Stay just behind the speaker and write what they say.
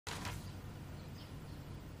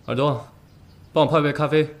耳朵，帮我泡一杯咖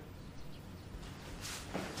啡。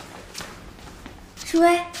舒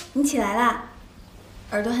薇，你起来啦！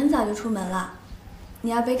耳朵很早就出门了，你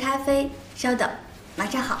要杯咖啡？稍等，马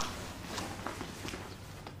上好。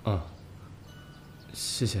嗯，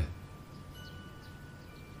谢谢。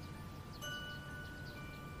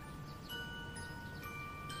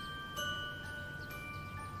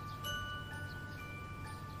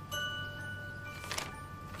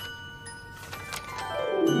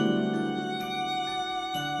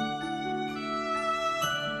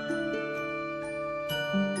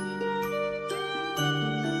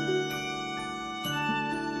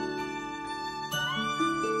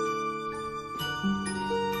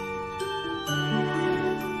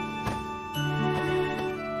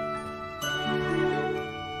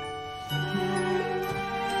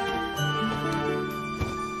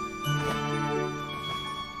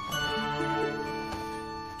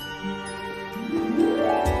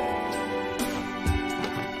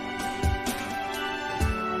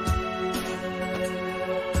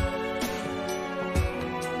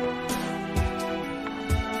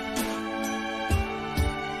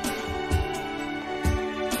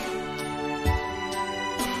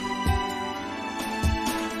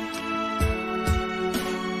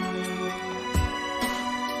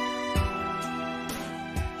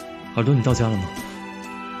耳朵，你到家了吗？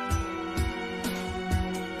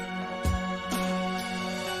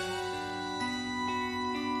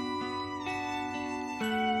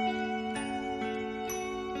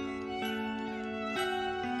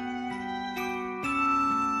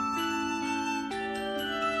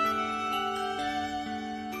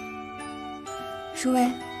舒薇，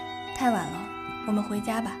太晚了，我们回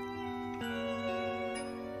家吧。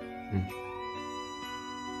嗯。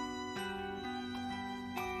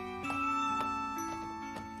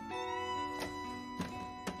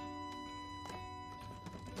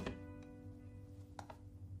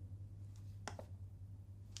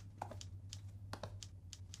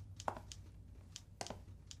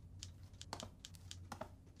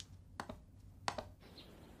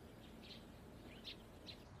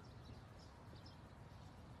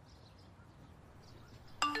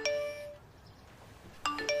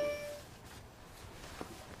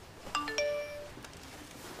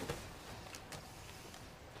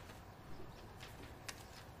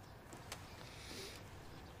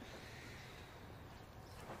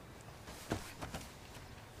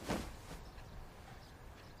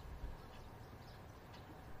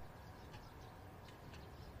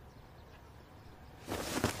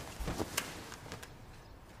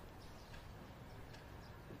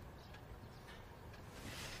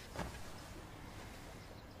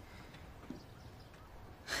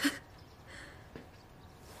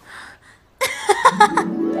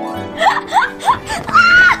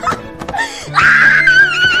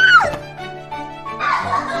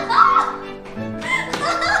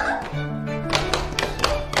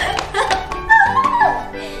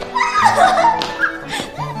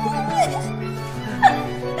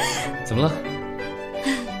怎么了？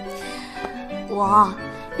我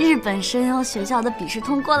日本声优学校的笔试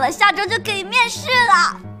通过了，下周就可以面试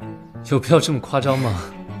了。有必要这么夸张吗？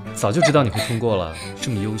早就知道你会通过了，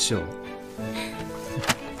这么优秀。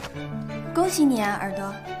恭喜你啊，耳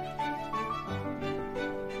朵。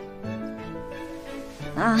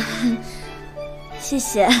啊，谢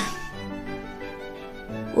谢。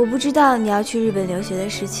我不知道你要去日本留学的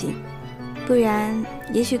事情，不然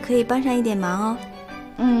也许可以帮上一点忙哦。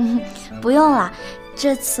不用了，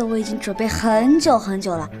这次我已经准备很久很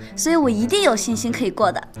久了，所以我一定有信心可以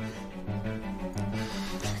过的。